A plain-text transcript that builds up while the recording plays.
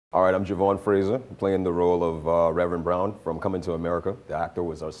All right, I'm Javon Frazer, playing the role of Reverend Brown from Coming to America. The actor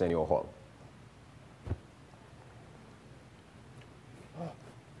was Arsenio Hall.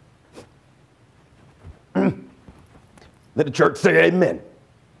 Let the church say amen.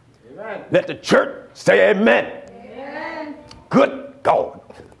 Amen. Let the church say amen. Amen. Good God.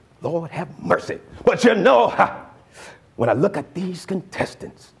 Lord have mercy. But you know, when I look at these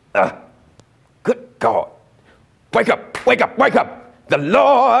contestants, good God. Wake up, wake up, wake up. The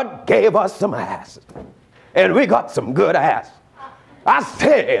Lord gave us some ass, and we got some good ass. I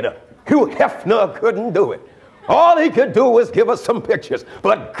said, Hugh Hefner couldn't do it. All he could do was give us some pictures,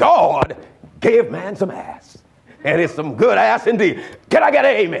 but God gave man some ass, and it's some good ass indeed. Can I get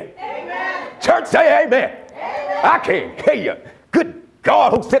an amen? Amen. Church, say amen. Amen. I can't hear you. Good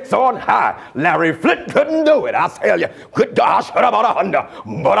God who sits on high. Larry Flint couldn't do it. I tell you, good God, shut up on a Honda,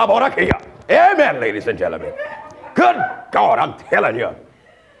 but I bought a Kia. Amen, ladies and gentlemen. Good God, I'm telling you,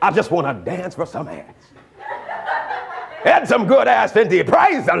 I just want to dance for some ass. And some good ass indeed.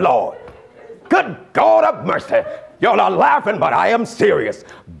 Praise the Lord. Good God of mercy. Y'all are laughing, but I am serious.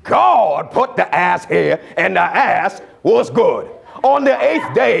 God put the ass here, and the ass was good. On the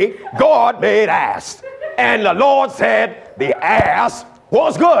 8th day, God made ass. And the Lord said the ass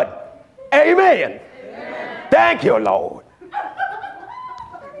was good. Amen. Amen. Thank you, Lord.